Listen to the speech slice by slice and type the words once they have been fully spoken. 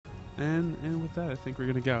And with that, I think we're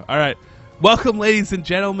going to go. All right. Welcome, ladies and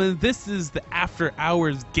gentlemen. This is the After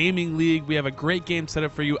Hours Gaming League. We have a great game set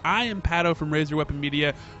up for you. I am Paddo from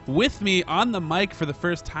RaiseYourWeaponMedia. With me on the mic for the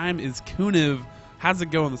first time is Kuniv. How's it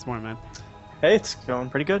going this morning, man? Hey, it's going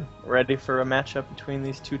pretty good. Ready for a matchup between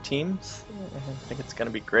these two teams. I think it's going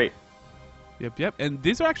to be great. Yep. And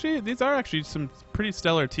these are actually some pretty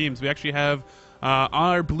stellar teams. We actually have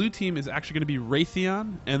our blue team is actually going to be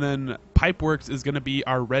Raytheon, and then Pipeworks is going to be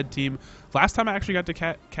our red team. Last time I actually got to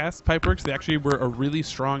cast Pipeworks, they actually were a really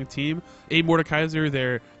strong team. A Mordekaiser,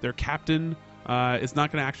 their captain, is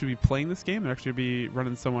not going to actually be playing this game. They're actually going to be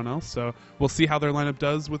running someone else. So we'll see how their lineup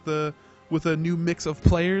does with a new mix of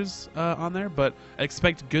players on there. But I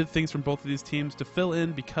expect good things from both of these teams to fill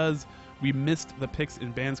in because we missed the picks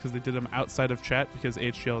in bands because they did them outside of chat because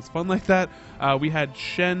AHGL is fun like that. We had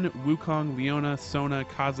Shen, Wukong, Leona, Sona,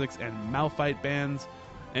 Kha'Zix, and Malphite bands.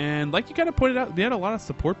 And like you kind of pointed out, they had a lot of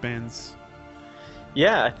support bands.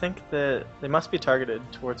 Yeah, I think that they must be targeted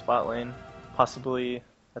towards bot lane. Possibly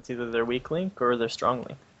that's either their weak link or their strong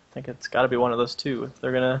link. I think it's got to be one of those two if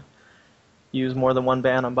they're going to use more than one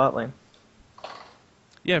ban on bot lane.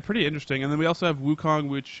 Yeah, pretty interesting. And then we also have Wukong,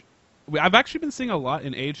 which I've actually been seeing a lot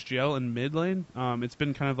in AHGL and mid lane. It's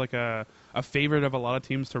been kind of like a favorite of a lot of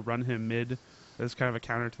teams to run him mid as kind of a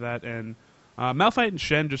counter to that. And Malphite and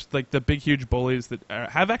Shen, just like the big, huge bullies that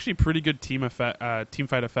have actually pretty good team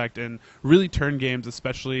fight effect and really turn games,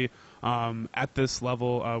 especially at this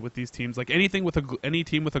level with these teams. Like any team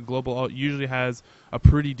with a global ult usually has a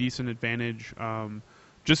pretty decent advantage.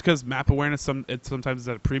 Just because map awareness, it sometimes is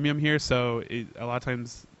at a premium here, so a lot of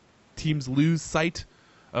times teams lose sight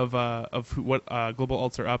of what global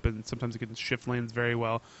ults are up, and sometimes it can shift lanes very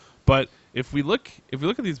well. But if we look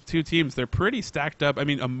at these two teams, they're pretty stacked up. I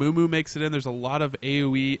mean, Amumu makes it in. There's a lot of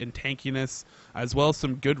AoE and tankiness, as well as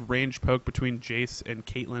some good range poke between Jace and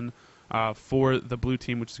Caitlyn for the blue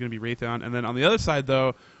team, which is going to be Raytheon. And then on the other side,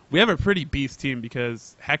 though, we have a pretty beast team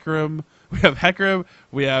because Hecarim,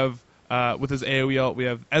 we have with his AoE ult, we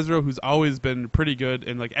have Ezreal, who's always been pretty good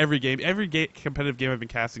in like every competitive game I've been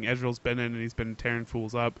casting. Ezreal's been in, and he's been tearing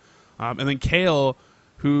fools up. And then Kayle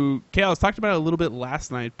was talked about a little bit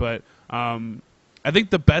last night, but I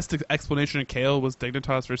think the best explanation of Kayle was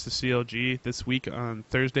Dignitas versus CLG this week on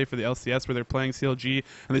Thursday for the LCS, where they're playing CLG,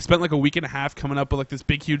 and they spent like a week and a half coming up with like this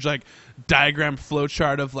big, huge like diagram flow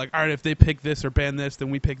chart of like, all right, if they pick this or ban this,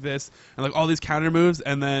 then we pick this, and like all these counter moves,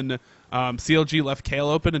 and then CLG left Kayle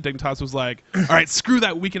open, and Dignitas was like, all right, screw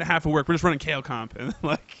that week and a half of work, we're just running Kayle comp, and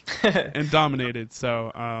like and dominated.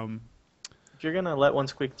 So if you're gonna let one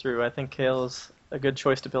squeak through, I think Kayle's a good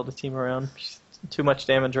choice to build a team around. She's too much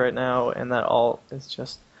damage right now, and that ult is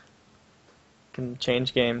just can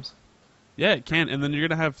change games. Yeah, it can, and then you're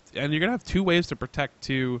gonna have two ways to protect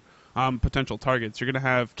two potential targets. You're gonna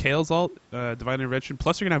have Kayle's ult, Divine Intervention,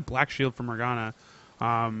 plus you're gonna have Black Shield from Morgana.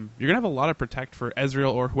 You're gonna have a lot of protect for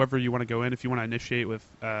Ezreal or whoever you want to go in. If you want to initiate with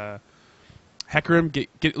Hecarim,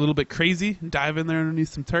 get a little bit crazy, and dive in there underneath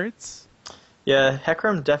some turrets. Yeah,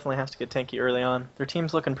 Hecarim definitely has to get tanky early on. Their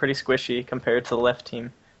team's looking pretty squishy compared to the left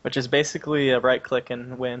team, which is basically a right click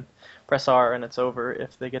and win. Press R and it's over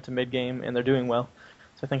if they get to mid game and they're doing well.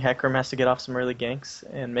 So I think Hecarim has to get off some early ganks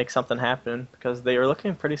and make something happen because they are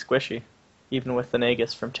looking pretty squishy. Even with the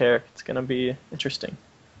Nagus from Taric, it's going to be interesting.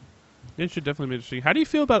 It should definitely be interesting. How do you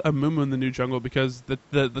feel about Amumu in the new jungle? Because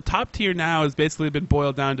the top tier now has basically been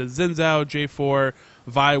boiled down to Xin Zhao, J4,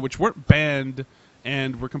 Vi, which weren't banned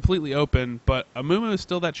and were completely open, but Amumu is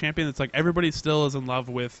still that champion that's like everybody still is in love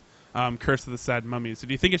with Curse of the Sad Mummy. So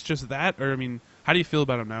do you think it's just that, or I mean, how do you feel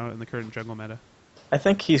about him now in the current jungle meta? I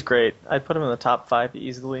think he's great. I'd put him in the top 5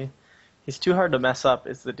 easily. He's too hard to mess up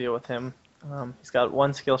is the deal with him. He's got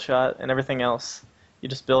one skill shot and everything else. You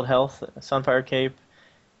just build health, Sunfire Cape,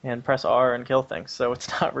 and press R and kill things. So it's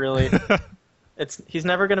not really... he's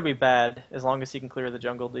never going to be bad as long as he can clear the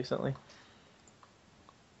jungle decently.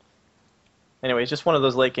 Anyway, he's just one of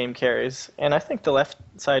those late game carries. And I think the left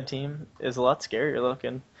side team is a lot scarier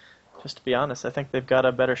looking. Just to be honest, I think they've got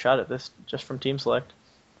a better shot at this just from team select.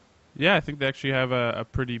 Yeah, I think they actually have a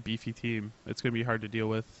pretty beefy team. It's going to be hard to deal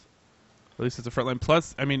with, at least as a front line.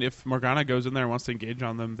 Plus, I mean, if Morgana goes in there and wants to engage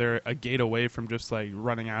on them, they're a gate away from just like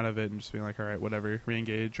running out of it and just being like, all right, whatever,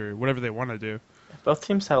 re-engage or whatever they want to do. Both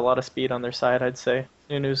teams have a lot of speed on their side, I'd say.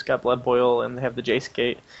 Nunu's got Blood Boil and they have the Jace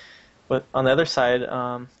gate. But on the other side,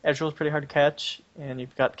 Ezreal's pretty hard to catch, and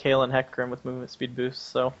you've got Kayle and Hecarim with movement speed boosts.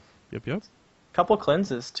 So, Yep. a couple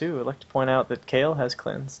cleanses too. I'd like to point out that Kayle has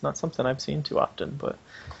cleanse. Not something I've seen too often, but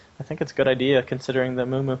I think it's a good idea considering the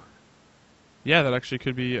Mumu. Yeah, that actually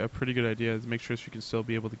could be a pretty good idea to make sure she can still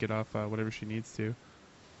be able to get off whatever she needs to.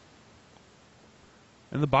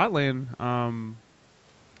 In the bot lane,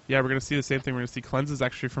 yeah, we're gonna see the same thing. We're gonna see cleanses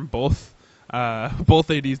actually from both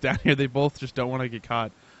both ADs down here. They both just don't want to get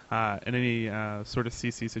caught in any sort of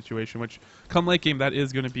CC situation. Which come late game, that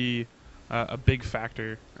is going to be a big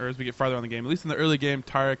factor. Or as we get farther on the game, at least in the early game,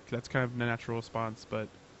 Tarek, that's kind of a natural response. But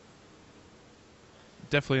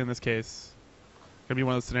definitely in this case, gonna be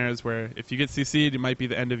one of those scenarios where if you get CC'd, it might be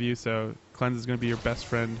the end of you. So cleanse is gonna be your best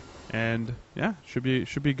friend. And yeah, should be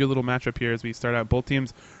a good little matchup here as we start out. Both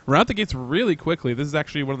teams run out the gates really quickly. This is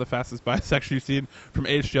actually one of the fastest buys actually you've seen from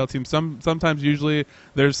AHGL teams. Sometimes usually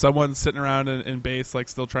there's someone sitting around in base like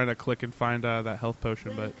still trying to click and find that health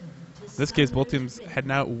potion. But in this case, both teams heading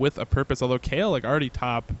out with a purpose. Although Kale like already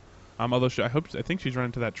top. Although I think she's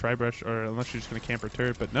running to that tri-brush, or unless she's just gonna camp her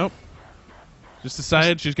turret. But nope, just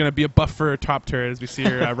decided she's gonna be a buff for her top turret as we see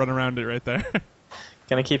her run around it right there.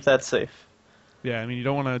 Gonna keep that safe. Yeah, I mean you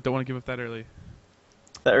don't want to give up that early.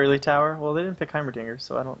 That early tower? Well, they didn't pick Heimerdinger,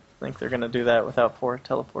 so I don't think they're gonna do that without 4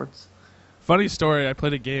 teleports. Funny story. I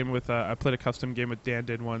played a custom game with Dan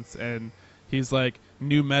did once, and he's like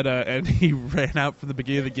new meta, and he ran out from the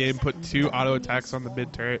beginning of the game, put 2 auto attacks on the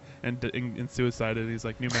mid turret, and suicided. He's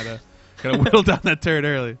like new meta, gotta whittle down that turret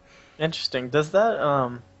early. Interesting. Does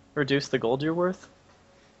that reduce the gold you're worth?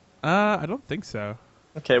 I don't think so.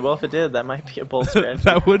 Okay, well if it did, that might be a bold strategy.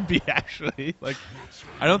 That would be actually like,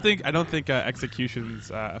 I don't think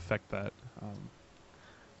executions affect that.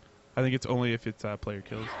 I think it's only if it's player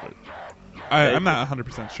kills. But I'm not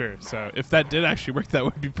 100% sure. So if that did actually work, that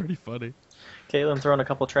would be pretty funny. Caitlyn throwing a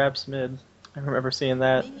couple traps mid. I remember seeing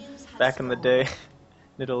that back in the day,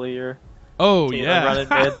 Italy or. Oh Caitlyn yeah. running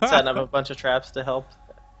mid, setting up a bunch of traps to help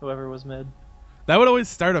whoever was mid. That would always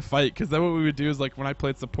start a fight, because then what we would do is, like, when I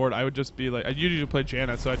played support, I would just be like, I usually play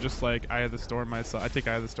Janna, so I just like Eye of the Storm myself. I take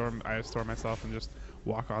Eye of the Storm myself, and just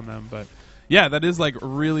walk on them. But yeah, that is like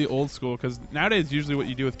really old school, because nowadays usually what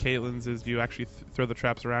you do with Caitlyn's is you actually throw the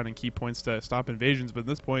traps around and key points to stop invasions. But at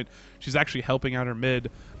this point, she's actually helping out her mid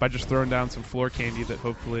by just throwing down some floor candy that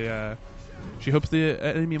hopefully she hopes the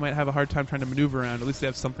enemy might have a hard time trying to maneuver around. At least they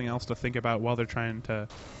have something else to think about while they're trying to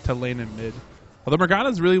lane in mid. Although Morgana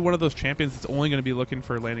is really one of those champions that's only going to be looking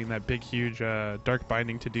for landing that big, huge Dark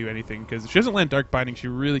Binding to do anything. Because if she doesn't land Dark Binding, she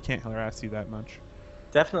really can't harass you that much.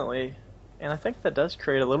 Definitely. And I think that does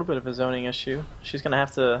create a little bit of a zoning issue. She's going to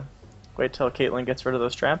have to wait till Caitlyn gets rid of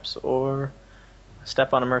those traps or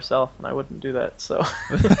step on them herself, and I wouldn't do that. So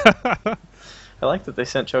I like that they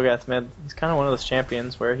sent Cho'Gath mid. He's kind of one of those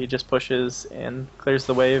champions where he just pushes and clears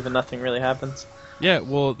the wave and nothing really happens. Yeah,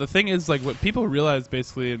 well, the thing is, like, what people realize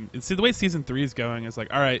basically, and see, the way Season 3 is going is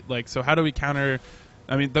like, all right, like, so how do we counter...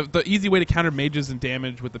 I mean, the easy way to counter mages and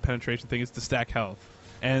damage with the penetration thing is to stack health.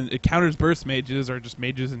 And it counters burst mages, or just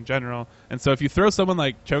mages in general. And so if you throw someone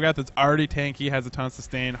like Cho'Gath that's already tanky, has a ton of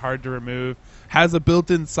sustain, hard to remove, has a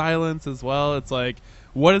built-in silence as well, it's like,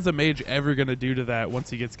 what is a mage ever going to do to that once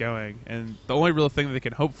he gets going? And the only real thing that they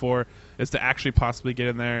can hope for is to actually possibly get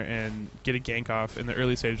in there and get a gank off in the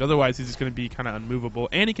early stage. Otherwise, he's just going to be kind of unmovable.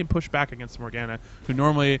 And he can push back against Morgana, who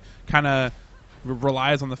normally kind of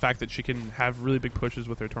relies on the fact that she can have really big pushes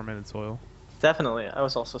with her Tormented Soil. Definitely. I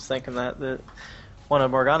was also thinking that one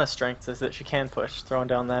of Morgana's strengths is that she can push, throwing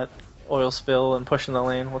down that oil spill and pushing the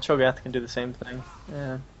lane. Well, Cho'Gath can do the same thing.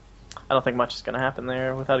 Yeah. I don't think much is going to happen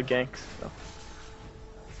there without a gank.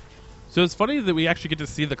 So it's funny that we actually get to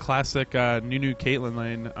see the classic Nunu Caitlyn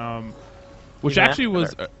lane, which actually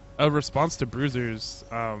was a response to Bruisers,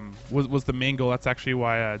 was the main goal. That's actually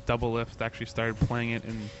why Double Lift actually started playing it,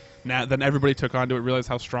 and then everybody took onto it, realized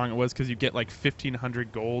how strong it was, because you get like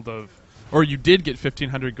 1,500 gold of, or you did get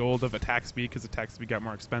 1,500 gold of attack speed, because attack speed got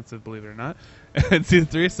more expensive, believe it or not, in Season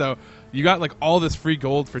 3. So you got like all this free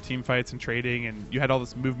gold for team fights and trading, and you had all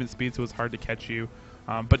this movement speed, so it was hard to catch you.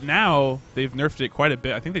 But now they've nerfed it quite a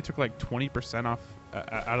bit. I think they took like 20% off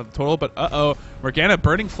out of the total. But Morgana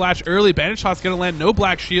burning flash early. Bandage shot's gonna land. No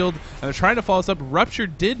black shield, and they're trying to follow us up. Rupture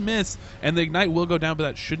did miss, and the ignite will go down, but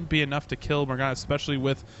that shouldn't be enough to kill Morgana, especially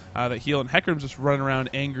with that heal. And Hecarim's just running around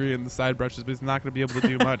angry in the side brushes, but he's not gonna be able to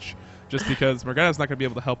do much, just because Morgana's not gonna be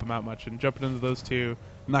able to help him out much. And jumping into those two,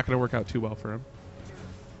 not gonna work out too well for him.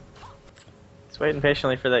 He's waiting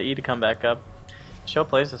patiently for that E to come back up. Show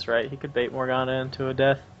plays this right. He could bait Morgana into a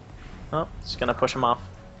death. Oh, just gonna push him off.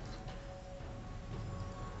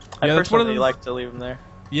 I personally like to leave him there.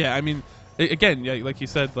 Yeah, I mean, again, yeah, like you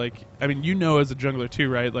said, like, I mean, you know, as a jungler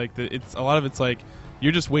too, right? Like, it's a lot of it's like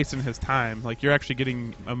you're just wasting his time. Like, you're actually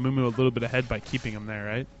getting a Mumu a little bit ahead by keeping him there,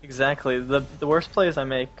 right? Exactly. The worst plays I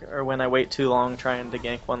make are when I wait too long trying to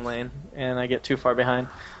gank one lane and I get too far behind.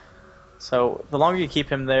 So the longer you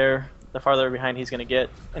keep him there, the farther behind he's going to get.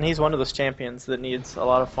 And he's one of those champions that needs a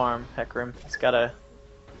lot of farm, Hecarim. He's got to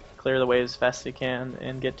clear the waves as fast as he can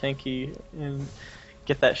and get tanky and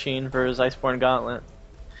get that sheen for his Iceborne Gauntlet.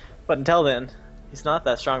 But until then, he's not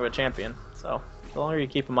that strong of a champion, so the longer you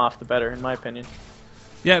keep him off, the better, in my opinion.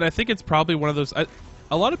 Yeah, and I think it's probably one of those...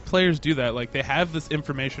 a lot of players do that. Like, they have this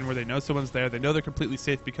information where they know someone's there, they know they're completely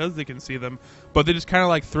safe because they can see them, but they just kind of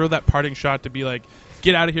like throw that parting shot to be like,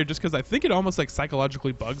 get out of here, just because I think it almost like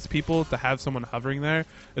psychologically bugs people to have someone hovering there.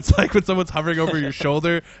 It's like when someone's hovering over your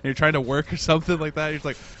shoulder and you're trying to work or something like that. You're just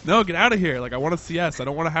like, no, get out of here. Like, I want to CS. I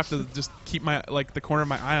don't want to have to just keep my like the corner of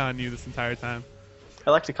my eye on you this entire time. I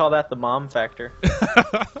like to call that the mom factor.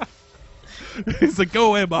 He's like, go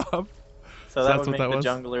away, mom. So that would make the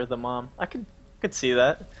jungler the mom. I could see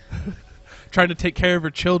that. Trying to take care of her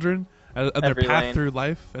children on their path lane. through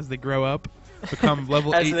life as they grow up, become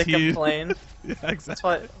level as 18. As they complain. Yeah, exactly. That's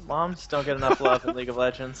why moms don't get enough love in League of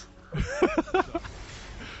Legends.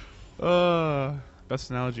 Best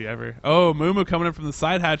analogy ever. Oh, Mumu coming in from the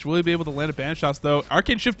side hatch. Will he be able to land a banish toss, though?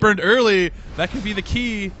 Arcane Shift burned early. That could be the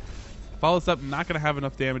key. Follows up, not going to have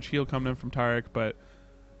enough damage. Heal coming in from Tarek, but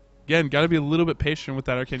again, got to be a little bit patient with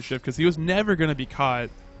that Arcane Shift because he was never going to be caught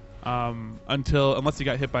unless he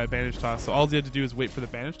got hit by a banish toss. So all he had to do is wait for the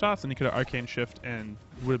banish toss, and he could have Arcane Shift and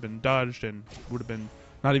would have been dodged and would have been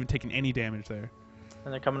not even taking any damage there.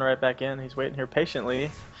 And they're coming right back in. He's waiting here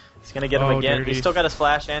patiently. He's going to get him again. Dirty. He's still got his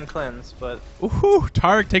flash and cleanse, but... Ooh,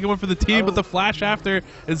 Tarek taking one for the team, but the flash after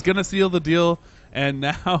is going to seal the deal. And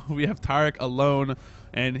now we have Tarek alone,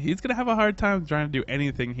 and he's going to have a hard time trying to do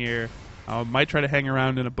anything here. Might try to hang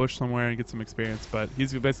around in a bush somewhere and get some experience, but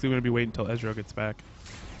he's basically going to be waiting until Ezreal gets back.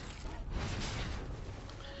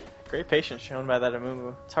 Great patience shown by that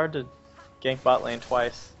Amumu. It's hard to gank bot lane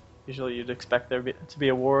twice. Usually you'd expect there to be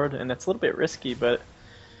a ward, and it's a little bit risky, but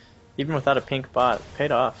even without a pink bot, it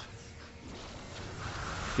paid off.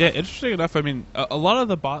 Yeah, interesting enough, I mean, a lot of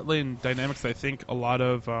the bot lane dynamics I think a lot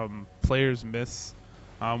of players miss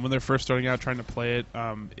when they're first starting out trying to play it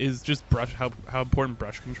is just how important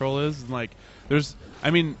brush control is. And like,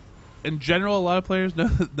 in general, a lot of players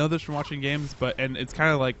know this from watching games, and it's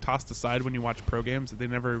kind of like tossed aside when you watch pro games. They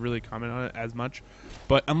never really comment on it as much.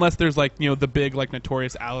 But unless there's like, the big like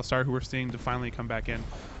notorious Alistar who we're seeing to finally come back in,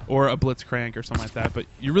 or a Blitzcrank or something like that. But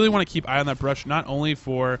you really want to keep eye on that brush, not only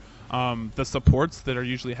for the supports that are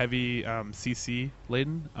usually heavy CC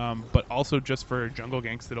laden, but also just for jungle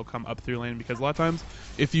ganks that'll come up through lane, because a lot of times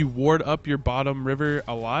if you ward up your bottom river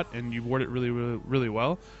a lot and you ward it really, really, really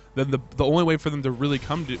well, then the only way for them to really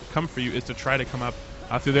come for you is to try to come up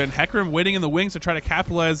through there. And Hecarim waiting in the wings to try to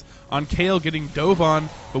capitalize on Kayle getting dove on,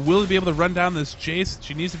 but will he be able to run down this Jace?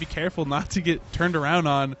 She needs to be careful not to get turned around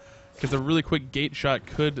on, because a really quick gate shot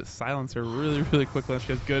could silence her really, really quickly. She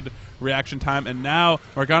has good reaction time. And now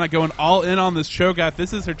Morgana going all in on this Cho'Gath.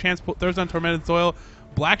 This is her chance. Throws on Tormented Soil.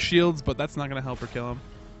 Black shields, but that's not going to help her kill him,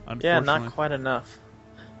 unfortunately. Yeah, not quite enough.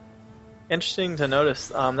 Interesting to notice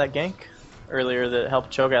that gank earlier that helped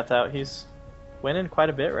Cho'Gath out. He's winning quite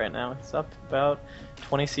a bit right now. He's up about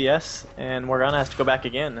 20 CS, and Morgana has to go back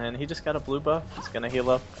again. And he just got a blue buff. He's going to heal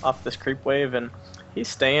up off this creep wave, and he's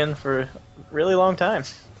staying for a really long time.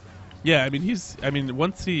 Yeah,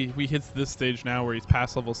 once he hits this stage now where he's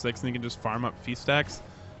past level 6 and he can just farm up feast stacks,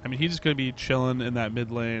 he's just gonna be chilling in that mid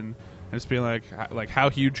lane and just being like how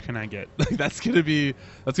huge can I get? That's gonna be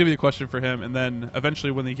the question for him. And then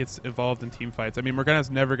eventually when he gets involved in team fights, Morgana's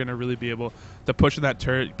never gonna really be able to push in that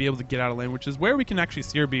turret, be able to get out of lane, which is where we can actually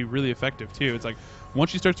see her be really effective too. It's like once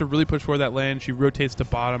she starts to really push forward that lane, she rotates to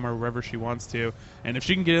bottom or wherever she wants to, and if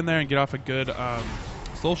she can get in there and get off a good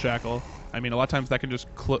soul shackle, a lot of times that can just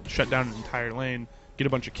shut down an entire lane, get a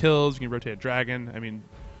bunch of kills, you can rotate a dragon.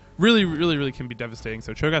 Really, really, really can be devastating.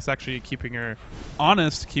 So Cho'Gath's actually keeping her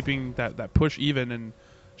honest, keeping that push even, and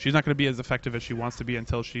she's not going to be as effective as she wants to be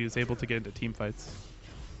until she's able to get into team fights.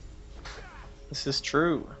 This is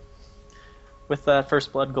true. With that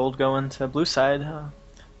first blood gold going to blue side,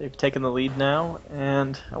 they've taken the lead now,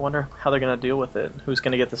 and I wonder how they're going to deal with it. Who's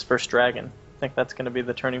going to get this first dragon? I think that's going to be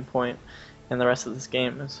the turning point in the rest of this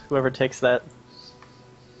game, is whoever takes that.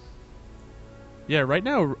 Yeah, right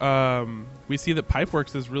now we see that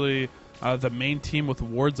Pipeworks is really the main team with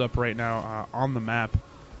wards up right now on the map.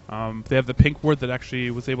 They have the pink ward that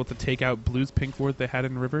actually was able to take out Blue's pink ward they had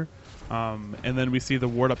in River. And then we see the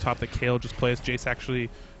ward up top that Kayle just plays. Jace actually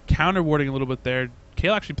counter warding a little bit there.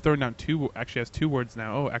 Kayle actually throwing down actually has 2 wards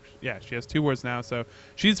now. Oh, actually, yeah, she has 2 wards now. So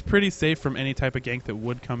she's pretty safe from any type of gank that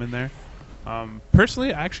would come in there.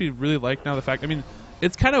 Personally, I actually really like now the fact,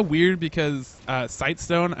 it's kind of weird because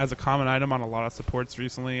Sightstone as a common item on a lot of supports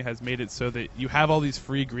recently has made it so that you have all these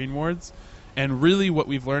free green wards, And really what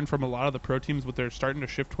we've learned from a lot of the pro teams, what they're starting to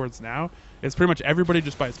shift towards now, is pretty much everybody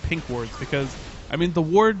just buys pink wards because, I mean, the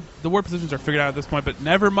ward positions are figured out at this point, but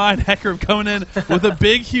never mind Hecarim coming in with a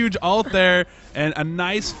big, huge ult there and a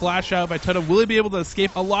nice flash out by Toto. Will he be able to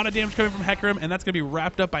escape a lot of damage coming from Hecarim? And that's going to be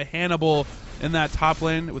wrapped up by Hannibal in that top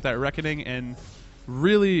lane with that Reckoning and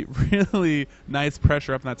really, really nice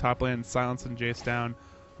pressure up in that top lane, silencing Jace down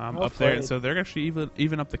up there. And so they're actually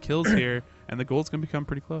even up the kills here, and the goal's going to become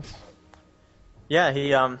pretty close. Yeah,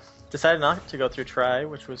 he decided not to go through try,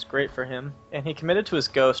 which was great for him, and he committed to his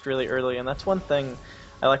Ghost really early, and that's one thing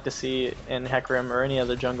I like to see in Hecarim or any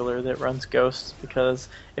other jungler that runs Ghosts, because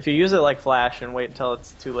if you use it like Flash and wait until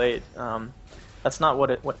it's too late, that's not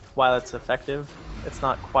while it's effective, it's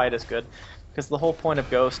not quite as good, because the whole point of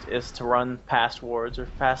Ghost is to run past wards or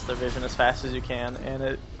past their vision as fast as you can, and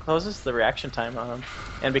it closes the reaction time on him,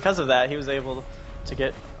 and because of that, he was able to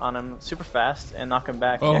get on him super fast and knock him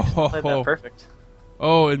back. He actually played that perfect.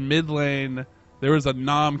 Oh, in mid lane, there was a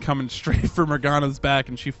Nom coming straight for Morgana's back,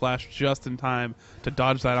 and she flashed just in time to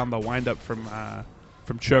dodge that on the windup from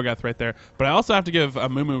Cho'Gath right there. But I also have to give the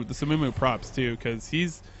Amumu props too, because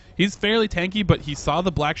he's fairly tanky, but he saw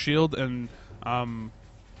the black shield and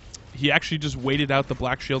he actually just waited out the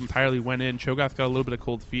black shield entirely. Went in. Cho'Gath got a little bit of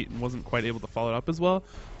cold feet and wasn't quite able to follow it up as well,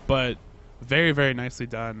 but very, very nicely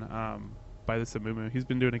done by this Amumu. He's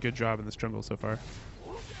been doing a good job in this jungle so far.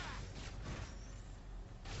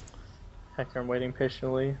 Hecarim waiting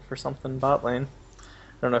patiently for something bot lane. I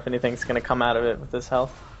don't know if anything's going to come out of it with his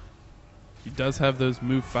health. He does have those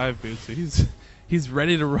move 5 boots, so he's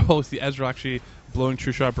ready to roll with the Ezreal actually blowing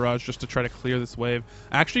True Shot Barrage just to try to clear this wave.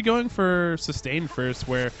 Actually going for sustain first,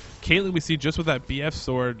 where Caitlyn we see just with that BF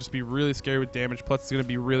sword just be really scary with damage, plus it's going to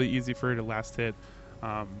be really easy for her to last hit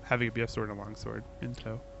having a BF sword and a long sword in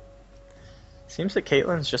tow. Seems that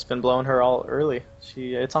Caitlyn's just been blowing her all early.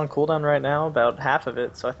 It's on cooldown right now, about half of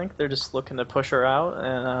it, so I think they're just looking to push her out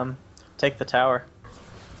and take the tower.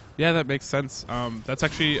 Yeah, that makes sense. That's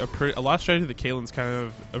actually a lot of strategy that Caitlyn's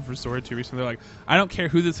kind of resorted to recently. They're like, I don't care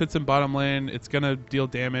who this hits in bottom lane, it's going to deal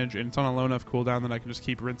damage, and it's on a low enough cooldown that I can just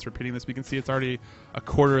keep repeating this. We can see it's already a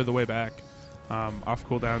quarter of the way back off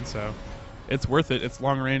cooldown, so it's worth it. It's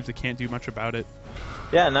long range, they can't do much about it.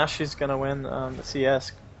 Yeah, now she's going to win the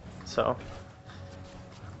CS, so...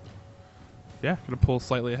 Yeah, gonna pull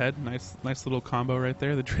slightly ahead. Nice little combo right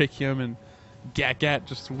there. The Drakium and Gat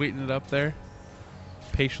just waiting it up there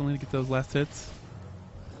patiently to get those last hits.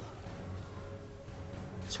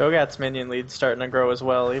 Cho'Gath's minion lead's starting to grow as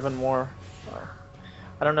well, even more.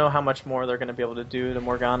 I don't know how much more they're going to be able to do to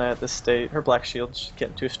Morgana at this state. Her black shield's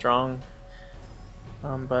getting too strong.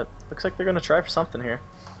 But looks like they're going to try for something here.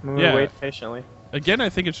 Wait patiently. Again, I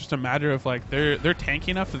think it's just a matter of like they're tanky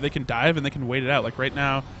enough that they can dive and they can wait it out. Like right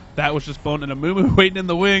now, that was just Bone and Amumu waiting in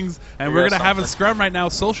the wings, and we're gonna have a scrum right now.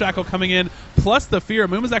 Soul Shackle coming in, plus the fear.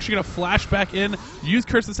 Amumu's actually gonna flash back in, use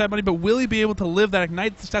Curse to set money, but will he be able to live that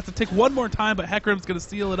ignite? Just has to tick one more time, but Hecarim's gonna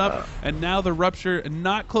seal it up, and now the rupture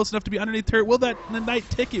not close enough to be underneath turret. Will that ignite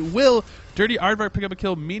tick? It will. Dirty Aardvark pick up a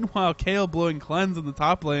kill. Meanwhile, Kayle blowing cleanse in the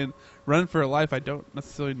top lane, running for her life. I don't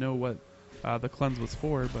necessarily know what the cleanse was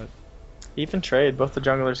for, but. Even trade, both the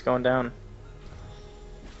junglers going down.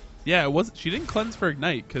 Yeah, it was. She didn't cleanse for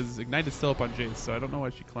Ignite because Ignite is still up on Jace, so I don't know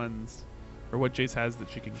why she cleansed or what Jace has that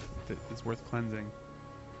that is worth cleansing.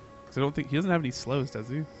 Because I don't think he doesn't have any slows, does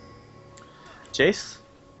he? Jace?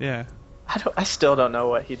 Yeah. I still don't know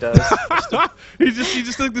what he does. he's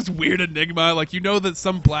just like this weird enigma. Like, you know that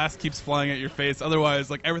some blast keeps flying at your face. Otherwise,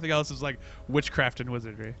 like everything else is like witchcraft and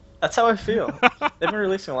wizardry. That's how I feel. They've been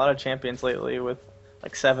releasing a lot of champions lately with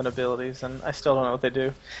like 7 abilities, and I still don't know what they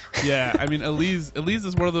do. Yeah, I mean, Elise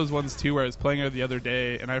is one of those ones too where I was playing her the other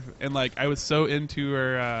day, and I was so into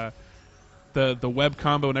her the web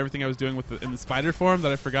combo and everything I was doing in the spider form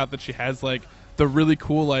that I forgot that she has like the really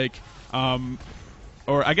cool like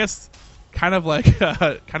or I guess kind of like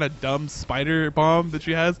kind of dumb spider bomb that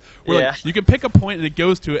she has where like, you can pick a point and it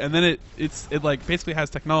goes to it, and then it like basically has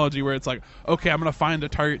technology where it's like, okay, I'm gonna find a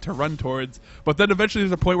target to run towards, but then eventually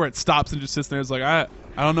there's a point where it stops and just sits there. It's like I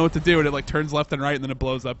don't know what to do, and it like turns left and right, and then it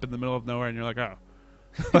blows up in the middle of nowhere, and you're like, oh.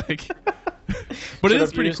 Like, but it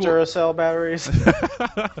is pretty cool. Duracell batteries.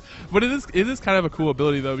 But it is kind of a cool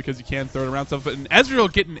ability though, because you can throw it around stuff. But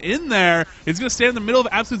Ezreal getting in there, he's going to stand in the middle of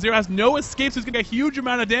Absolute Zero, has no escapes. He's going to get a huge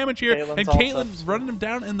amount of damage here, and Caitlyn's running him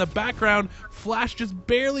down in the background. Flash just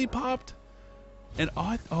barely popped, and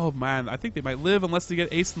oh man, I think they might live unless they get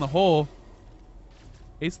Ace in the hole.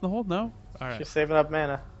 Ace in the hole? No. All right. She's saving up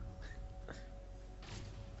mana.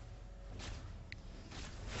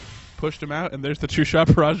 Pushed him out, and there's the True Shot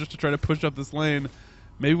Barrage just to try to push up this lane.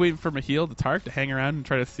 Maybe waiting for Mahil, the Tark, to hang around and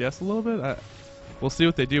try to CS a little bit. We'll see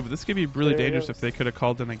what they do, but this could be really dangerous if they could have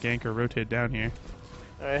called in a gank or rotated down here.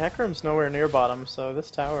 Alright, Hecarim's nowhere near bottom, so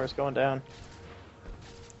this tower is going down.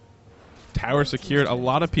 Tower secured. A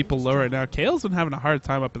lot of people low right now. Kale's been having a hard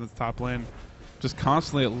time up in the top lane, just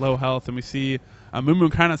constantly at low health, and we see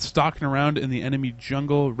Mumu kind of stalking around in the enemy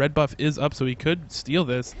jungle. Red buff is up, so he could steal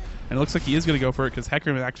this, and it looks like he is going to go for it because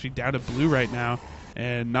Hecarim is actually down to blue right now,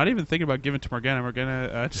 and not even thinking about giving it to Morgana.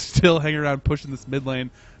 Morgana just still hanging around pushing this mid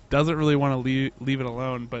lane. Doesn't really want to leave it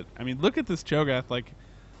alone, but I mean, look at this Cho'Gath. Like,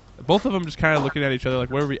 both of them just kind of looking at each other like,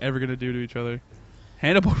 what are we ever going to do to each other?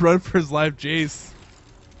 Hannibal run for his life. Jace.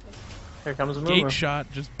 Here comes a Mumu. Gate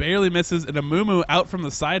shot just barely misses, and a Mumu out from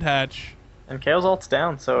the side hatch. And Kale's ult's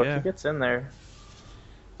down, so if he gets in there...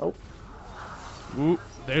 Oh. Ooh,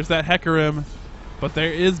 there's that Hecarim. But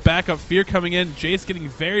there is backup fear coming in. Jace getting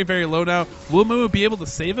very, very low now. Will Mumu be able to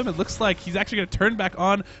save him? It looks like he's actually going to turn back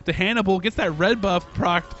on to Hannibal, gets that red buff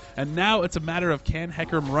procced, and now it's a matter of can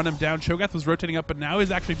Hecarim run him down. Cho'Gath was rotating up, but now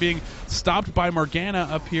he's actually being stopped by Morgana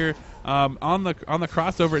up here on the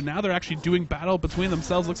crossover. And now they're actually doing battle between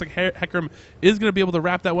themselves. Looks like Hecarim is going to be able to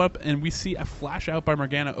wrap that one up, and we see a flash out by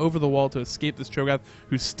Morgana over the wall to escape this Cho'Gath,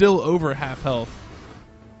 who's still over half health.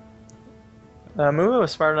 Mumu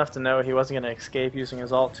was smart enough to know he wasn't going to escape using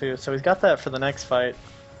his ult too, so he's got that for the next fight.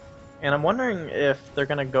 And I'm wondering if they're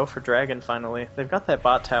going to go for Dragon finally. They've got that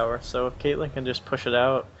bot tower, so if Caitlyn can just push it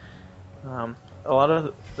out, a lot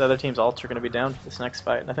of the other team's ults are going to be down for this next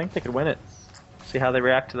fight, and I think they could win it. See how they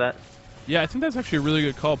react to that. Yeah, I think that's actually a really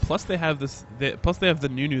good call. Plus they have this. Plus they have the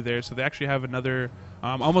Nunu there, so they actually have another,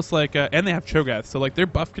 almost like, and they have Cho'Gath. So like their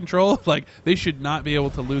buff control, like they should not be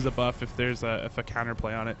able to lose a buff if there's a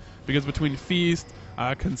counterplay on it, because between Feast,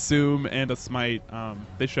 Consume, and a Smite,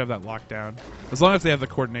 they should have that locked down as long as they have the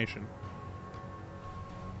coordination.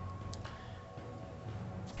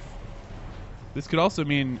 This could also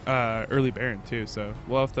mean early Baron too, so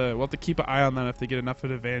we'll have to keep an eye on them if they get enough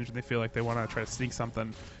of an advantage and they feel like they want to try to sneak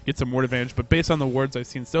something, get some ward advantage. But based on the wards I've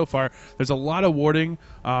seen so far, there's a lot of warding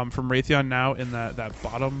from Raytheon now in that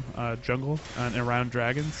bottom jungle and around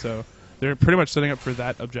Dragons, so they're pretty much setting up for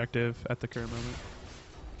that objective at the current moment.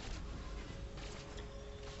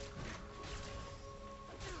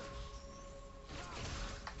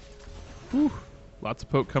 Whew. Lots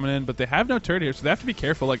of poke coming in, but they have no turret here, so they have to be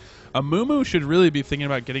careful. Like, a Mumu should really be thinking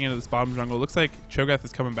about getting into this bottom jungle. It looks like Cho'Gath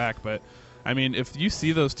is coming back, but, I mean, if you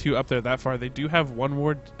see those two up there that far, they do have one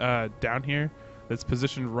ward down here that's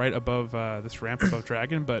positioned right above this ramp above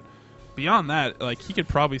Dragon, but beyond that, like, he could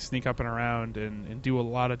probably sneak up and around and do a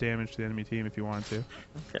lot of damage to the enemy team if you wanted to.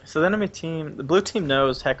 Okay, so the enemy team, the blue team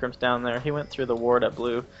knows Hecarim's down there. He went through the ward at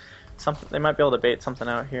blue. They might be able to bait something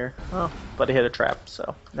out here. Oh, but he hit a trap,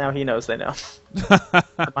 so now he knows they know.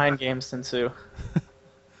 The mind games ensue.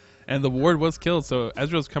 And the ward was killed, so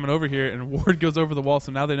Ezreal's coming over here, and ward goes over the wall,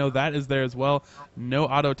 so now they know that is there as well. No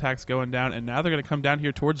auto attacks going down, and now they're going to come down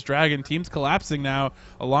here towards Dragon. Team's collapsing now,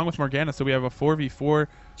 along with Morgana, so we have a 4v4.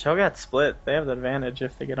 Cho'Gath split. They have the advantage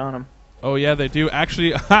if they get on him. Oh, yeah, they do.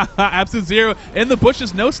 Actually, Absolute Zero in the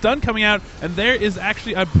bushes. No stun coming out. And there is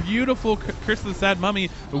actually a beautiful Curse of the Sad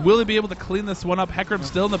Mummy. Will he be able to clean this one up? Hecarim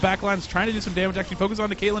still in the back lines, trying to do some damage. Actually, focus on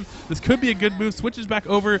to Caitlyn. This could be a good move. Switches back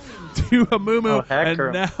over to a Mumu.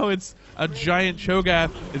 And now it's a giant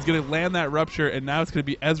Cho'Gath is going to land that Rupture. And now it's going to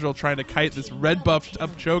be Ezreal trying to kite this red buffed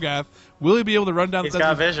up Cho'Gath. Will he be able to run down He's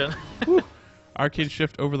got vision. Arcade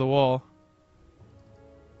shift over the wall.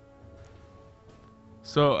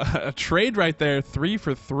 So a trade right there, 3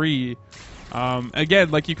 for 3.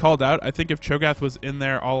 Again, like you called out, I think if Cho'Gath was in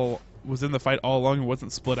the fight all along and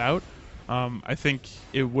wasn't split out, I think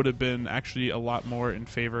it would have been actually a lot more in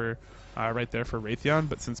favor right there for Raytheon.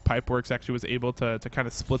 But since Pipeworks actually was able to kind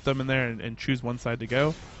of split them in there and choose one side to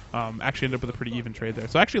go, actually ended up with a pretty even trade there.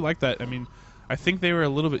 So I actually like that. I mean, I think they were a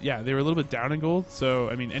little bit down in gold. So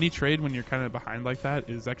I mean, any trade when you're kind of behind like that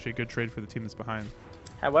is actually a good trade for the team that's behind.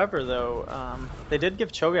 However, though, they did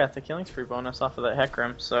give Cho'Gath the killing spree bonus off of that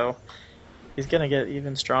Hecarim, so he's going to get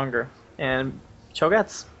even stronger. And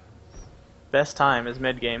Cho'Gath's best time is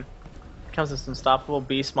mid-game. Becomes this unstoppable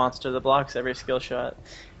beast monster that blocks every skill shot.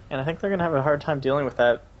 And I think they're going to have a hard time dealing with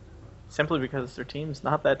that simply because their team's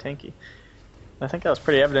not that tanky. And I think that was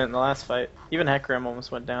pretty evident in the last fight. Even Hecarim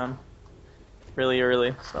almost went down really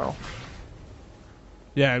early, so...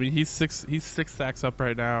 Yeah, I mean, he's six stacks up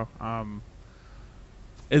right now.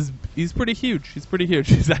 He's pretty huge. He's pretty huge.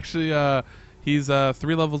 He's actually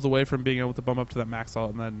 3 levels away from being able to bump up to that max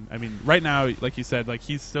ult. And then, I mean, right now, like you said, like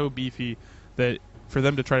he's so beefy that for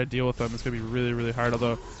them to try to deal with them is going to be really, really hard.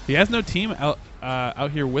 Although he has no team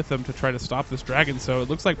out here with him to try to stop this dragon, so it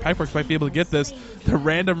looks like Pipeworks might be able to get this. The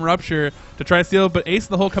random rupture to try to steal it, but Ace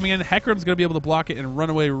in the hole coming in. Hecarim's going to be able to block it and run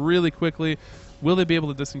away really quickly. Will they be able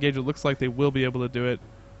to disengage? It looks like they will be able to do it.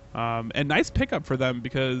 And nice pickup for them,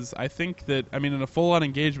 because I think that, I mean, in a full-on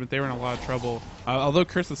engagement, they were in a lot of trouble. Although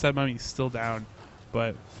Curse the Sad Mummy is still down,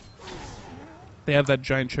 but they have that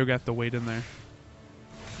giant Cho'Gath to wait in there.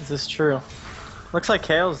 Is this true? Looks like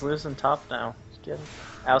Kale's losing top now. He's getting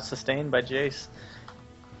out-sustained by Jace.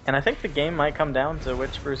 And I think the game might come down to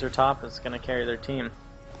which bruiser top is going to carry their team.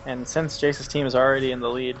 And since Jace's team is already in the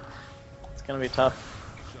lead, it's going to be tough.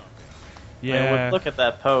 Yeah. I mean, look at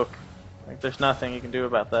that poke. Like, there's nothing you can do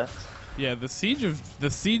about that. Yeah, the siege of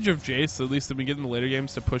Jace, at least when we get in the later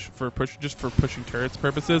games, to push for pushing turrets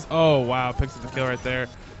purposes. Oh wow, picks up the kill right there.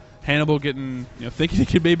 Hannibal getting, thinking he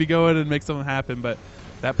could maybe go in and make something happen, but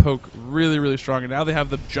that poke really, really strong. And now they have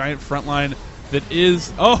the giant front line that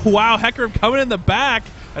is, oh wow, Hecarim coming in the back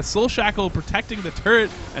as Soul Shackle protecting the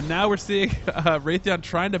turret, and now we're seeing Raytheon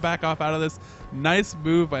trying to back off out of this. Nice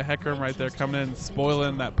move by Hecarim right there, coming in,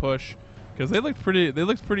 spoiling that push. Because they looked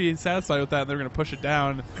pretty satisfied with that, and they were going to push it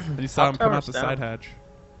down, and you saw him come out the side hatch.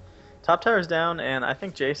 Top tower's down, and I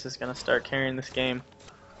think Jace is going to start carrying this game.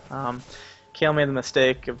 Kale made the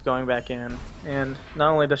mistake of going back in, and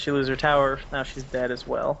not only does she lose her tower, now she's dead as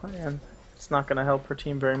well, and it's not going to help her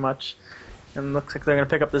team very much. And looks like they're going to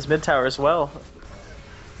pick up this mid tower as well.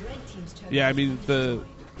 Yeah, I mean, oh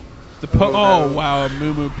wow,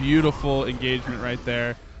 Mumu, beautiful engagement right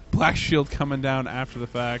there. Black Shield coming down after the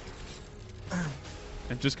fact.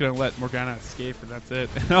 And just going to let Morgana escape, and that's it.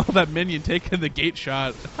 And all that minion taking the gate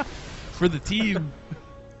shot for the team.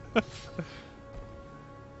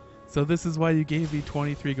 So this is why you gave me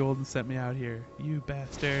 23 gold and sent me out here. You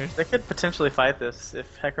bastard. They could potentially fight this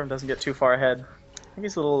if Hecarim doesn't get too far ahead. I think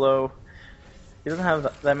he's a little low. He doesn't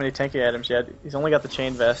have that many tanky items yet. He's only got the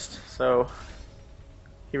chain vest, so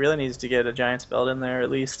he really needs to get a giant spell in there at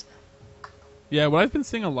least. Yeah, what I've been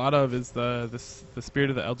seeing a lot of is the Spirit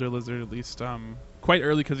of the Elder Lizard, at least quite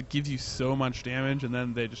early, because it gives you so much damage, and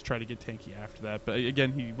then they just try to get tanky after that. But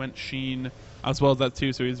again, he went Sheen as well as that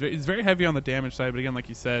too, so he's very heavy on the damage side. But again, like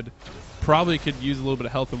you said, probably could use a little bit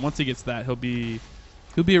of help. And once he gets that, he'll be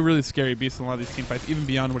a really scary beast in a lot of these team fights, even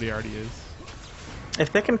beyond what he already is.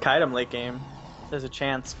 If they can kite him late game, there's a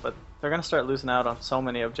chance, but they're going to start losing out on so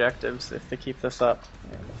many objectives if they keep this up.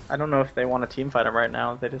 I don't know if they want to team fight him right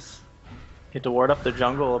now. They just need to ward up the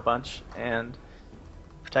jungle a bunch and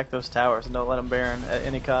protect those towers and don't let them Baron at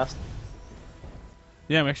any cost.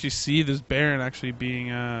 Yeah, we actually see this Baron actually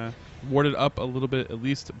being warded up a little bit, at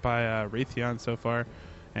least by Raytheon so far.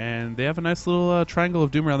 And they have a nice little triangle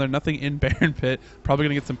of doom around there. Nothing in Baron Pit. Probably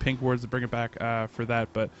going to get some pink wards to bring it back for that.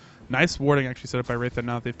 But nice warding actually set up by Raytheon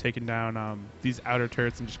now that they've taken down these outer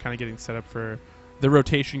turrets and just kind of getting set up for the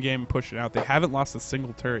rotation game and pushing out. They haven't lost a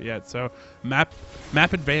single turret yet, so map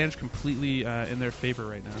advantage completely in their favor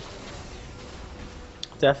right now.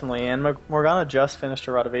 Definitely, and Morgana just finished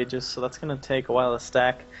her Rod of Ages, so that's going to take a while to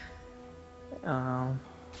stack. So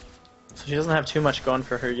she doesn't have too much going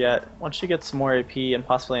for her yet. Once she gets some more AP and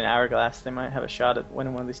possibly an Hourglass, they might have a shot at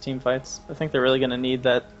winning one of these team fights. I think they're really going to need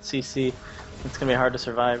that CC. It's going to be hard to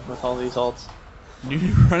survive with all these ults.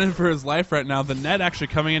 Running for his life right now. The net actually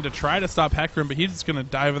coming in to try to stop Hecarim, but he's just going to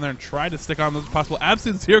dive in there and try to stick on those possible.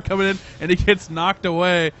 Absolute Zero coming in, and he gets knocked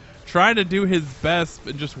away. Trying to do his best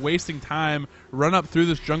and just wasting time. Run up through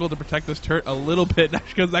this jungle to protect this turret a little bit. Now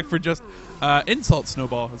she comes back for just insult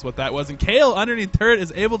snowball is what that was. And Kale underneath turret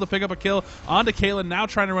is able to pick up a kill onto Kaelin. Now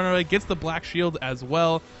trying to run away. Gets the black shield as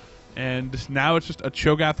well. And now it's just a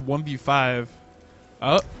Cho'Gath 1v5.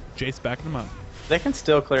 Oh, Jace backing him up. They can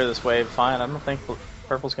still clear this wave fine. I don't think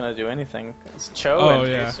Purple's going to do anything. Cho and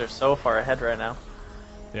Jace are so far ahead right now.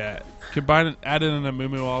 Yeah, add in a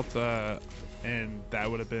Mumu ult, and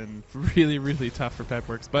that would have been really, really tough for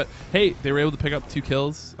Pipeworks. But hey, they were able to pick up 2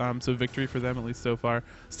 kills, so victory for them at least so far.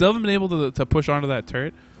 Still haven't been able to push onto that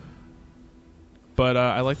turret, but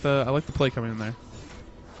I like the play coming in there.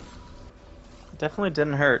 Definitely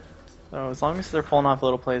didn't hurt. So as long as they're pulling off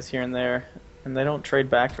little plays here and there, and they don't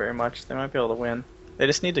trade back very much, they might be able to win. They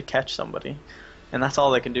just need to catch somebody, and that's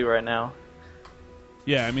all they can do right now.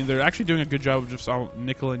 Yeah, I mean, they're actually doing a good job of just all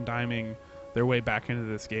nickel and diming their way back into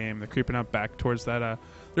this game. They're creeping up back towards that.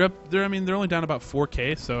 They're only down about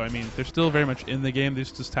 4K, so I mean, they're still very much in the game. They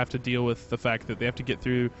just have to deal with the fact that they have to get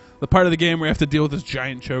through the part of the game where you have to deal with this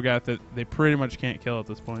giant Cho'Gath that they pretty much can't kill at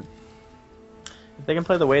this point. If they can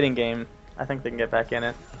play the waiting game, I think they can get back in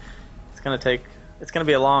it. It's going to take It's going to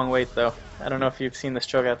be a long wait, though. I don't know if you've seen this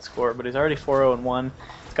Cho'Gath score, but he's already 4-0-1.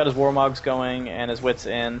 He's got his Warmogs going and his Wits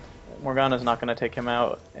in. Morgana's not going to take him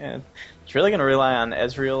out. And he's really going to rely on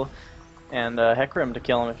Ezreal and Hecarim to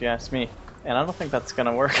kill him, if you ask me. And I don't think that's going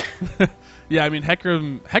to work. Yeah, I mean,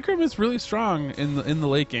 Hecarim is really strong in the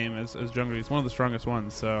late game as jungler. He's one of the strongest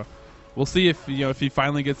ones, so we'll see if he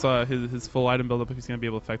finally gets his full item build up, if he's going to be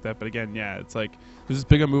able to affect that. But again, yeah, it's like there's this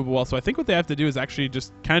big unmovable wall. So I think what they have to do is actually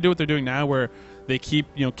just kind of do what they're doing now, where they keep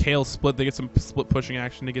Kayle split. They get some split pushing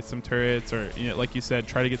action to get some turrets, or like you said,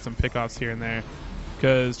 try to get some pickoffs here and there.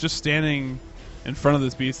 Because just standing in front of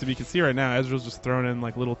this beast, if you can see right now, Ezreal's just throwing in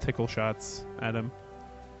like little tickle shots at him.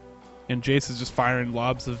 And Jace is just firing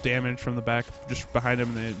lobs of damage from the back just behind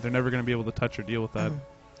him, and they're never going to be able to touch or deal with that.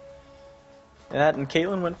 That, and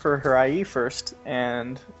Caitlyn went for her IE first,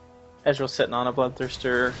 and Ezreal's sitting on a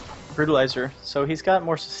Bloodthirster Brutalizer, so he's got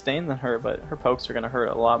more sustain than her, but her pokes are going to hurt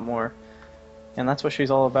a lot more. And that's what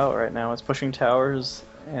she's all about right now, is pushing towers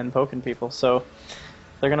and poking people. So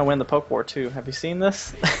they're going to win the poke war too. Have you seen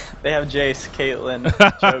this? They have Jace, Caitlyn,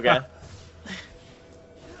 Cho'Gath.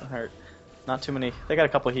 Hurt. Not too many. They got a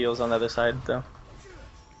couple of heals on the other side, though.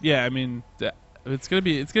 Yeah, I mean, it's gonna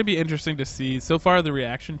be interesting to see. So far, the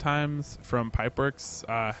reaction times from Pipeworks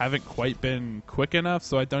haven't quite been quick enough,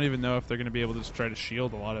 so I don't even know if they're gonna be able to just try to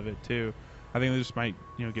shield a lot of it too. I think they just might,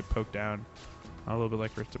 get poked down a little bit,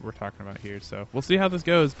 like we're talking about here. So we'll see how this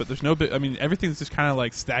goes. But there's no bit. I mean, everything's just kind of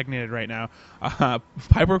like stagnated right now.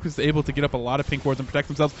 Pipeworks was able to get up a lot of pink wards and protect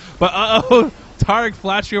themselves, but Taric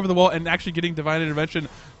flashing over the wall and actually getting divine intervention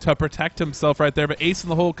to protect himself right there. But Ace in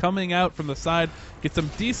the hole coming out from the side gets him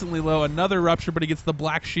decently low. Another rupture, but he gets the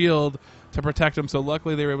black shield to protect him. So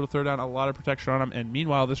luckily they were able to throw down a lot of protection on him. And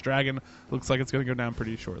meanwhile, this dragon looks like it's going to go down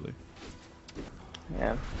pretty shortly.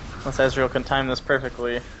 Yeah, unless Ezreal can time this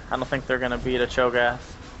perfectly, I don't think they're going to beat a Cho'Gath.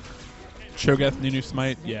 Cho'Gath Nunu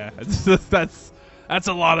Smite, yeah, that's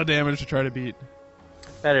a lot of damage to try to beat.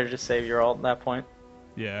 Better just save your ult at that point.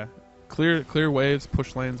 Yeah, clear waves,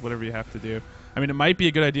 push lanes, whatever you have to do. I mean, it might be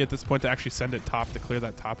a good idea at this point to actually send it top to clear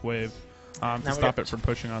that top wave, to stop it from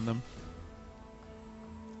pushing on them.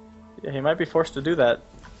 Yeah, he might be forced to do that.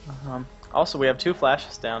 Also, we have 2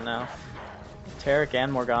 flashes down now. Taric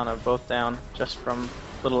and Morgana both down just from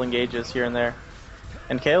little engages here and there.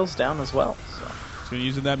 And Kale's down as well. So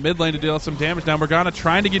using that mid lane to deal some damage. Now Morgana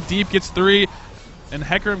trying to get deep, gets 3, and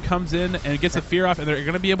Hecarim comes in and gets a fear off, and they're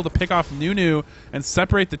going to be able to pick off Nunu and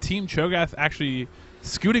separate the team. Cho'Gath actually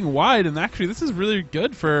scooting wide, and actually this is really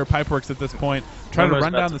good for Pipeworks at this point, trying to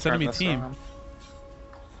run down this enemy team.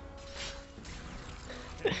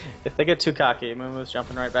 If they get too cocky, Mumu's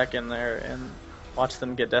jumping right back in there and watch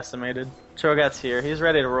them get decimated. Cho'Gath's here. He's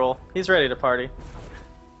ready to roll. He's ready to party.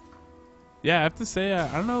 Yeah, I have to say,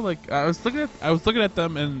 I don't know. Like I was looking at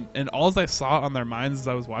them, and all I saw on their minds as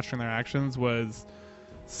I was watching their actions was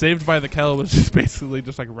Saved by the Kell was just basically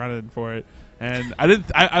just like running for it. And I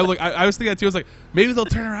was thinking that too. I was like, maybe they'll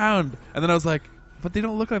turn around, and then I was like, but they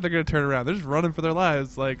don't look like they're gonna turn around. They're just running for their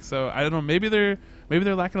lives. Like, so I don't know. Maybe they're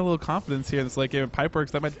lacking a little confidence here in this late game. Of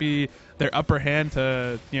Pipeworks, that might be their upper hand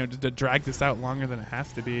to to drag this out longer than it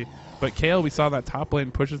has to be. But Kayle, we saw that top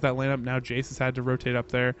lane pushes that lane up. Now Jace has had to rotate up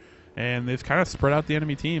there, and they've kind of spread out the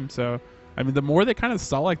enemy team. So I mean, the more they kind of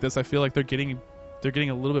stall like this, I feel like they're getting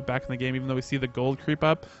a little bit back in the game. Even though we see the gold creep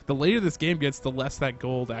up, the later this game gets, the less that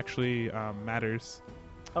gold actually matters.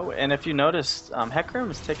 Oh, and if you noticed, Hecarim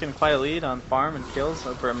is taking quite a lead on farm and kills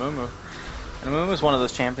over Amumu. And Amumu is one of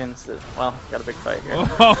those champions that, well, got a big fight here.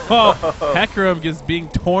 Hecarim is being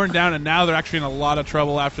torn down, and now they're actually in a lot of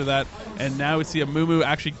trouble after that. And now we see Amumu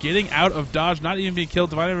actually getting out of dodge, not even being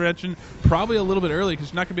killed. Divine Intervention probably a little bit early, because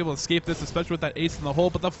she's not going to be able to escape this, especially with that ace in the hole.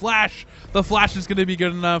 But the flash is going to be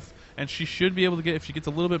good enough. And she should be able to get, if she gets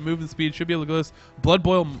a little bit movement speed, should be able to go this. Blood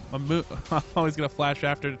Boil, always going to flash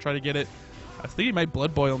after to try to get it. I think he might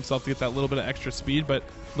Blood Boil himself to get that little bit of extra speed, but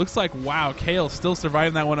looks like, wow, Kayle still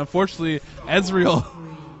surviving that one. Unfortunately, Ezreal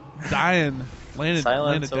dying, landed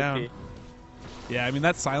down. Yeah, I mean,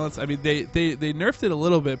 that silence, I mean, they nerfed it a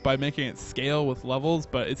little bit by making it scale with levels,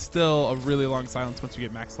 but it's still a really long silence once you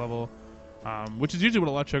get max level, which is usually what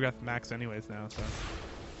a lot of Cho'Gath max anyways now. So.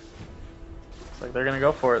 It's like they're going to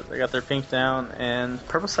go for it. They got their pink down, and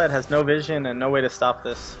purple side has no vision and no way to stop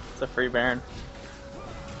this. It's a free Baron.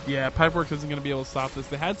 Yeah, Pipeworks isn't going to be able to stop this.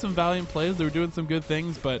 They had some valiant plays. They were doing some good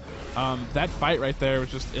things, but that fight right there was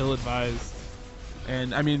just ill-advised.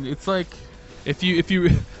 And, I mean, it's like, if you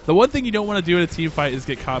the one thing you don't want to do in a team fight is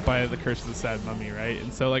get caught by the Curse of the Sad Mummy, right?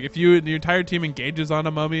 And so, like, if your entire team engages on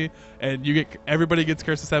a mummy and everybody gets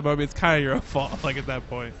Curse of the Sad Mummy, it's kind of your own fault, like, at that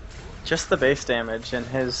point. Just the base damage and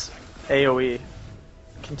his AoE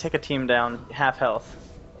can take a team down half health.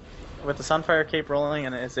 With the Sunfire Cape rolling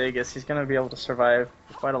and his Aegis, he's going to be able to survive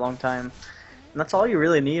for quite a long time. And that's all you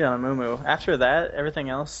really need on a Mumu. After that, everything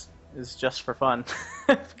else is just for fun.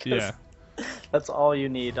 Yeah. That's all you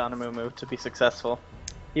need on a Mumu to be successful.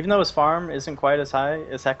 Even though his farm isn't quite as high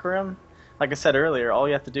as Hecarim, like I said earlier, all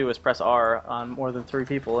you have to do is press R on more than 3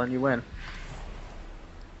 people and you win.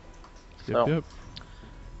 Yep.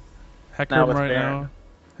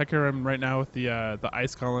 Hecarim right now with the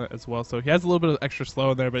ice gauntlet as well, so he has a little bit of extra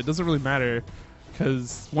slow in there, but it doesn't really matter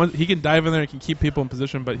because he can dive in there and can keep people in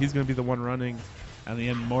position, but he's going to be the one running at the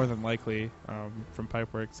end more than likely from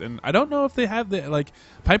Pipeworks. And I don't know if they have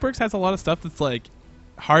Pipeworks has a lot of stuff that's like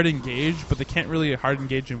hard engage, but they can't really hard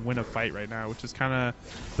engage and win a fight right now, which is kind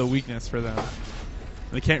of the weakness for them.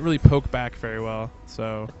 They can't really poke back very well,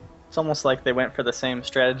 so it's almost like they went for the same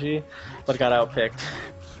strategy but got outpicked.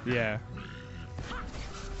 Yeah.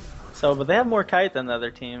 So, but they have more kite than the other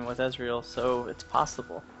team with Ezreal, so it's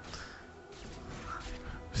possible.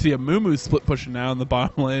 See a Mumu split pushing now in the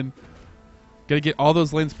bottom lane. Got to get all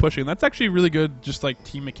those lanes pushing. That's actually really good, just like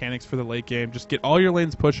team mechanics for the late game. Just get all your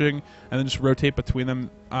lanes pushing and then just rotate between them.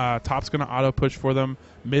 Top's going to auto push for them.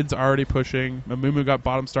 Mid's already pushing. Mumu got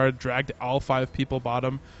bottom started, dragged all 5 people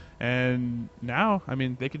bottom. And now, I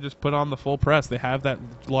mean, they could just put on the full press. They have that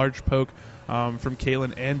large poke from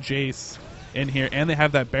Caitlyn and Jace in here, and they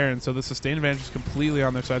have that Baron, so the sustain advantage is completely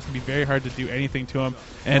on their side. It's going to be very hard to do anything to him.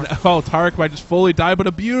 And, Tarek might just fully die, but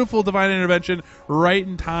a beautiful Divine Intervention right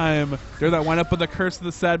in time. There that wind up with the Curse of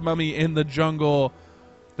the Sad Mummy in the jungle.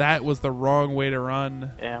 That was the wrong way to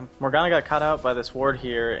run. Yeah, Morgana got caught out by this ward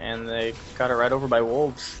here, and they got her right over by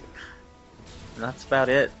wolves. And that's about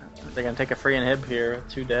it. They're going to take a free inhib here.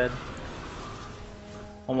 2 dead.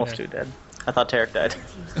 Almost 2 dead. I thought Tarek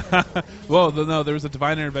died. Well, no, there was a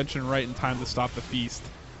Divine Intervention right in time to stop the feast.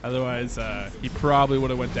 Otherwise, he probably would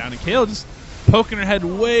have went down. And Kayla just poking her head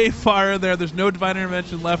way far in there. There's no Divine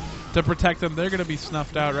Intervention left to protect them. They're going to be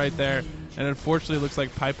snuffed out right there. And unfortunately, it looks like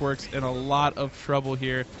Pipeworks in a lot of trouble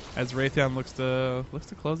here as Raytheon looks to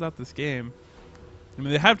close out this game. I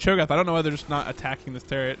mean, they have Cho'Gath. I don't know why they're just not attacking this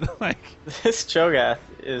turret. This Cho'Gath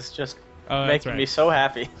is just making me so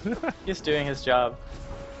happy. He's doing his job.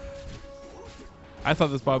 I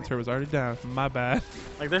thought this bottom turret was already down. My bad.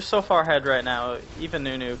 Like, they're so far ahead right now, even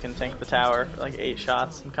Nunu can tank the tower for like 8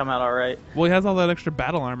 shots and come out alright. Well, he has all that extra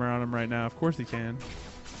battle armor on him right now. Of course he can.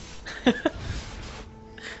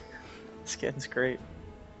 Skin's great.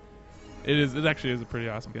 It actually is a pretty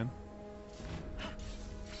awesome skin.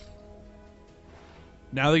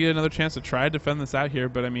 Now they get another chance to try to defend this out here,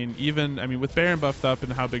 but I mean, with Baron buffed up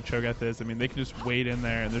and how big Cho'Gath is, I mean, they can just wait in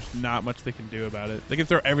there and there's not much they can do about it. They can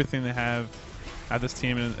throw everything they have at this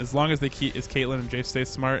team, and as long as Caitlyn and Jace stay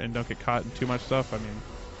smart and don't get caught in too much stuff, I mean,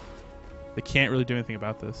 they can't really do anything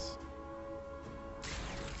about this.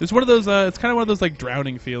 It's one of those. It's kind of one of those like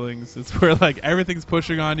drowning feelings. It's where like everything's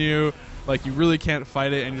pushing on you, like you really can't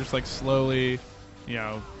fight it, and you're just like slowly,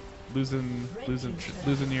 losing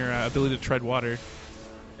your ability to tread water.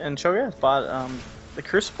 And Cho'Gath bought the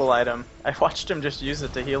Crucible item. I watched him just use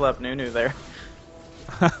it to heal up Nunu there.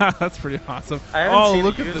 That's pretty awesome. Oh,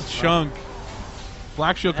 look at the chunk.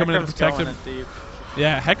 Black Shield coming in to protect him.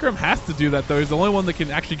 Yeah, Hecarim has to do that, though. He's the only one that can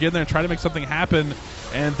actually get in there and try to make something happen.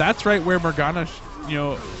 And that's right where Morgana,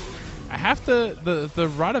 I have to... The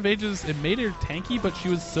Rod of Ages, it made her tanky, but she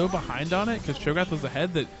was so behind on it because Cho'Gath was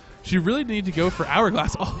ahead that she really needed to go for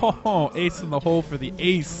Hourglass. Oh, ace in the hole for the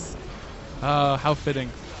ace. How fitting.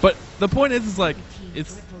 But the point is like,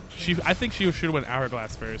 I think she should have went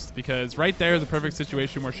Hourglass first, because right there is a perfect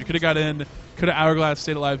situation where she could have got in, could have Hourglass,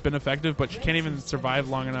 stayed alive, been effective, but she can't even survive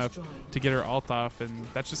long enough to get her ult off, and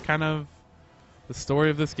that's just kind of the story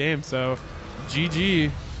of this game. So, GG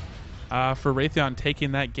for Raytheon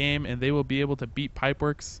taking that game, and they will be able to beat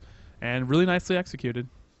Pipeworks, and really nicely executed.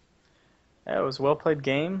 Yeah, it was a well-played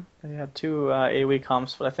game. They had 2 AoE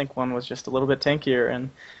comps, but I think one was just a little bit tankier, and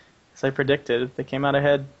as I predicted, they came out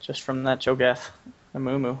ahead just from that Cho'Gath and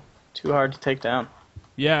Mumu. Too hard to take down.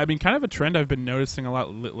 Yeah, I mean, kind of a trend I've been noticing a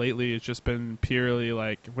lot lately has just been purely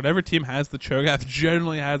like whatever team has the Cho'Gath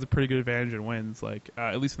generally has a pretty good advantage and wins. Like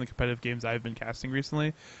at least in the competitive games I've been casting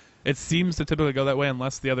recently, it seems to typically go that way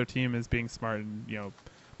unless the other team is being smart and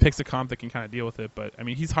picks a comp that can kind of deal with it. But I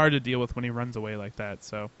mean, he's hard to deal with when he runs away like that.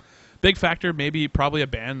 So big factor, probably a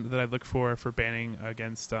ban that I'd look for banning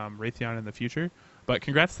against Raytheon in the future. But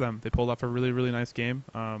congrats to them. They pulled off a really, really nice game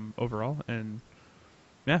overall. And,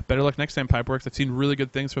 yeah, better luck next time, Pipeworks. I've seen really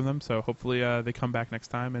good things from them, so hopefully they come back next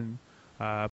time and